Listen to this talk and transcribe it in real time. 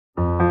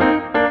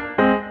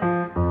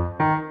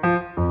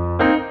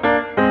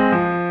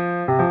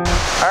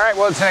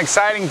Well, it's an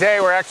exciting day.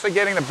 We're actually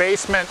getting the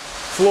basement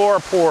floor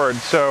poured.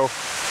 So,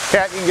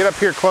 Kat, you can get up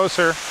here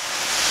closer.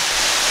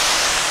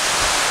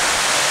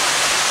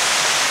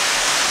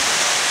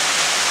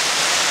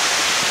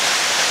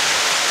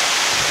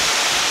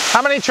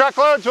 How many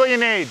truckloads will you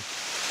need?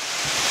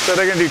 So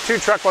they're going to do 2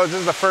 truckloads.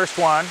 This is the first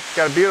one.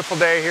 Got a beautiful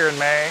day here in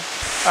May.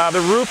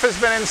 The roof has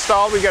been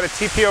installed. We've got a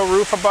TPO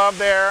roof above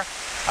there,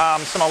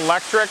 some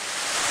electric.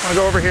 I'm going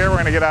to go over here. We're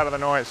going to get out of the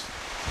noise.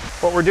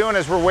 What we're doing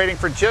is we're waiting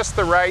for just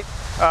the right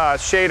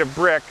shade of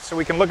brick so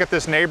we can look at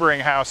this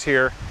neighboring house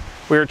here.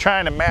 We were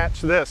trying to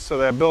match this so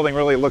that building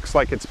really looks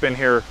like it's been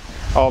here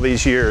all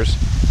these years.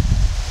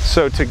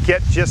 So to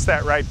get just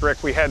that right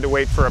brick, we had to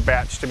wait for a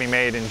batch to be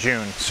made in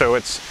June. So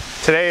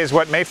today is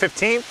what, May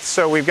 15th?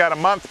 So we've got a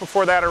month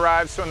before that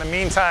arrives. So in the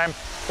meantime,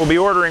 we'll be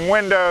ordering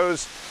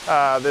windows.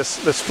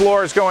 This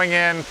floor is going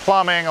in,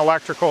 plumbing,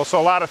 electrical.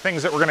 So a lot of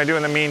things that we're gonna do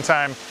in the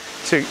meantime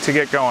to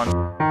get going.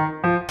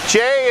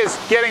 Jay is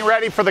getting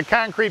ready for the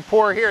concrete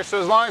pour here. So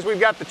as long as we've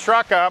got the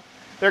truck up,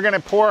 they're gonna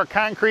pour a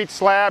concrete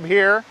slab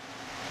here.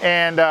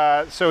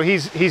 And so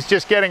he's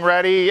just getting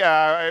ready.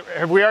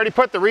 Have we already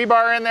put the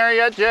rebar in there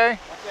yet, Jay?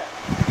 Yeah,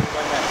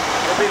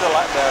 it'll be the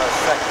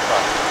second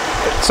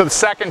truck. So the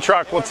second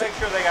truck will make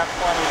sure they got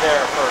plenty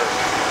there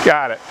first.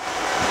 Got it.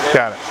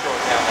 Got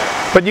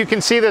it. But you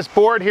can see this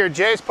board here.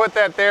 Jay's put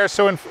that there,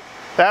 so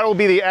that will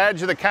be the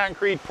edge of the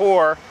concrete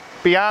pour.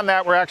 Beyond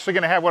that, we're actually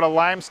going to have a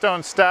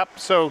limestone step.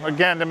 So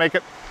again, to make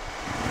it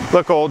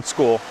look old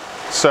school.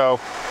 So,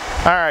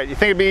 all right. You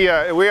think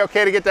are we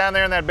okay to get down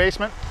there in that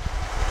basement?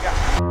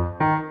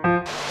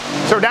 Yeah.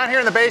 So we're down here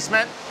in the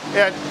basement.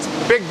 It's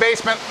a big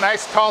basement,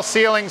 nice tall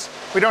ceilings.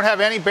 We don't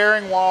have any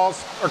bearing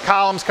walls or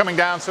columns coming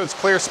down, so it's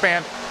clear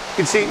span. You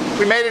can see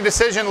we made a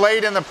decision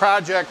late in the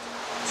project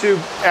to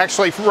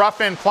actually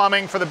rough in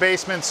plumbing for the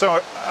basement, so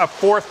a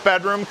 4th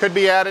bedroom could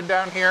be added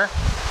down here.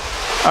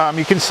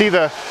 You can see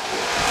the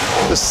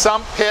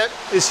sump pit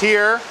is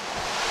here,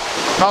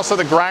 and also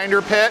the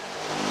grinder pit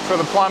for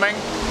the plumbing.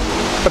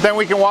 But then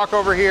we can walk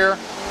over here.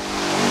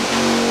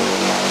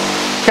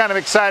 Kind of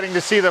exciting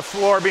to see the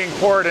floor being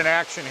poured in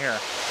action here.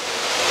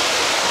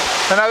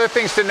 And other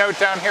things to note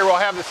down here, we'll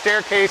have the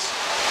staircase.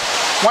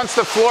 Once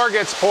the floor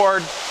gets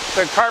poured,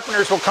 the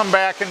carpenters will come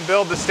back and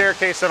build the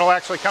staircase that'll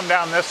actually come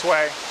down this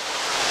way.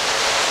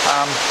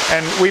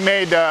 And we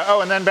made,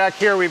 and then back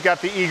here we've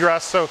got the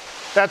egress, so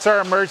that's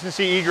our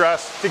emergency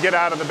egress to get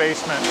out of the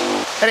basement.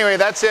 Anyway,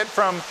 that's it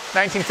from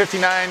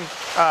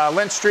 1959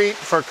 Lynch Street.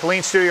 For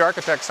Killeen Studio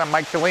Architects, I'm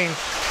Mike Killeen.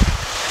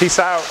 Peace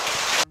out.